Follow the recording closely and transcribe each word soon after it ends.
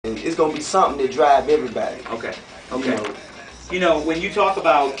it's gonna be something that drive everybody. Okay. Okay. You know, when you talk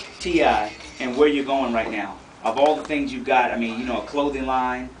about T.I. and where you're going right now, of all the things you've got, I mean, you know, a clothing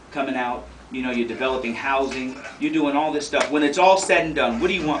line coming out, you know, you're developing housing, you're doing all this stuff. When it's all said and done, what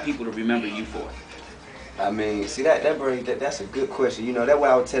do you want people to remember you for? I mean, see that's a good question. You know, that's why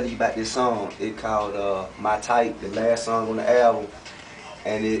I was telling you about this song. It called My Type, the last song on the album.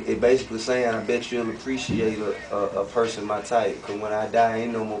 And it basically saying, I bet you'll appreciate a person my type. Because when I die,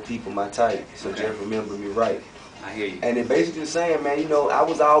 ain't no more people my type. So just remember me right. I hear you. And it basically saying, man, you know, I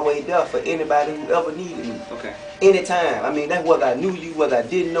was always there for anybody who ever needed me. Okay. Anytime. I mean, that's whether I knew you, whether I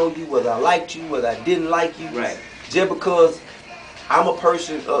didn't know you, whether I liked you, whether I didn't like you. Right. Just because I'm a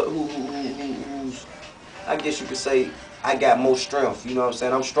person who's, I guess you could say, I got more strength. You know what I'm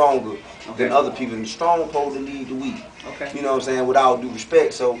saying? I'm stronger than other people. And the strong supposed to lead the weak. Okay. You know what I'm saying? With all due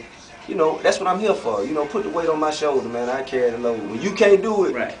respect. So, you know, that's what I'm here for. You know, put the weight on my shoulder, man. I carry the load. When you can't do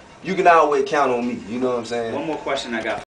it, right, you can always count on me. You know what I'm saying? One more question I got.